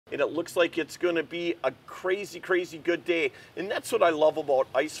and it looks like it's going to be a crazy, crazy good day. And that's what I love about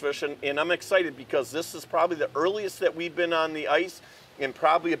ice fishing, and I'm excited because this is probably the earliest that we've been on the ice in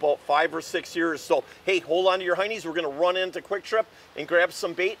probably about 5 or 6 years. So, hey, hold on to your heinies. We're going to run into Kwik Trip and grab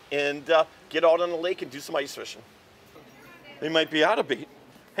some bait and get out on the lake and do some ice fishing. They might be out of bait.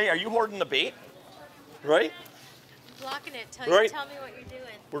 Hey, are you hoarding the bait? Right? Blocking it. Tell right. me what you're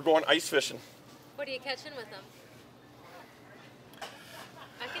doing. We're going ice fishing. What are you catching with them?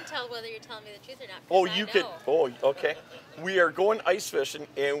 I can tell whether you're telling me the truth or not. Oh, you can. Oh, okay. We are going ice fishing,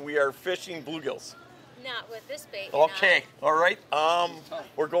 and we are fishing bluegills. Not with this bait. Okay. All right.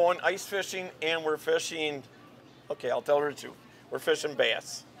 We're going ice fishing, and we're fishing. Okay, I'll tell her the truth. We're fishing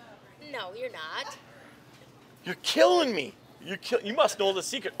bass. No, you're not. You're killing me. You must know the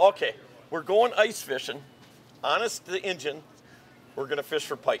secret. Okay. We're going ice fishing. Honest to the engine, we're gonna fish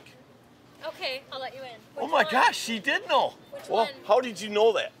for pike. Okay, I'll let you in. Oh my gosh, she did know. Which well, one? How did you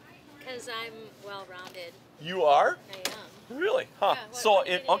know that? Because I'm well-rounded. You are? I am. Really? Huh. Yeah, So,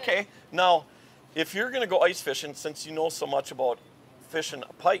 okay, now, if you're going to go ice fishing, since you know so much about fishing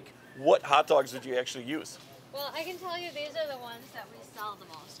a pike, what hot dogs would you actually use? Well, I can tell you these are the ones that we sell the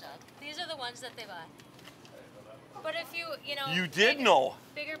most of. These are the ones that they buy. But if you know... You did know.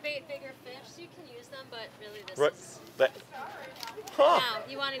 Bigger bait, bigger fish, you can use them, but really this right. is... Huh. Now,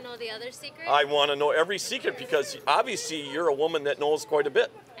 you want to know the other secret? I want to know every secret because obviously you're a woman that knows quite a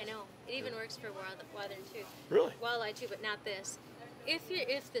bit. I know. It even works for weather too. Really? Walleye too, but not this.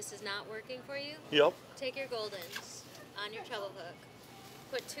 If this is not working for you, yep. Take your Goldens on your treble hook.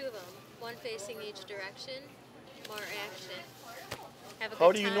 Put 2 of them, one facing each direction. More action. Have a good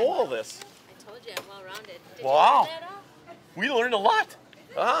How do you time. know all this? I told you I'm well-rounded. Did wow. You learn that all? We learned a lot.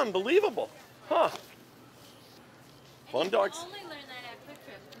 Unbelievable. Huh. Fun dogs. You only learn that at Kwik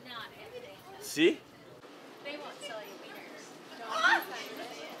Trip, not at State. See? They won't sell you wieners.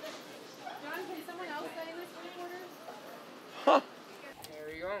 John, can someone else sign this one order? Huh.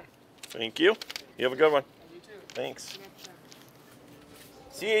 There you go. Thank you. You have a good one. You too. Thanks.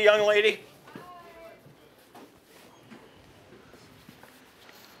 See you, young lady.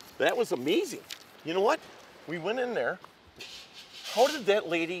 That was amazing. You know what? We went in there. How did that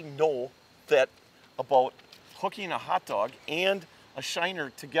lady know that about hooking a hot dog and a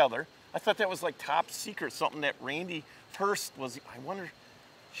shiner together? I thought that was like top secret, something that Randy Hurst was. I wonder,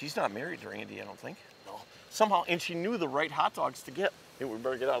 she's not married to Randy, I don't think. No. Somehow, and she knew the right hot dogs to get. Hey, we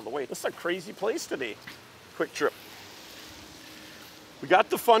better get out of the way. This is a crazy place today. Kwik Trip. We got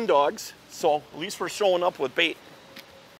the fun dogs, so at least we're showing up with bait.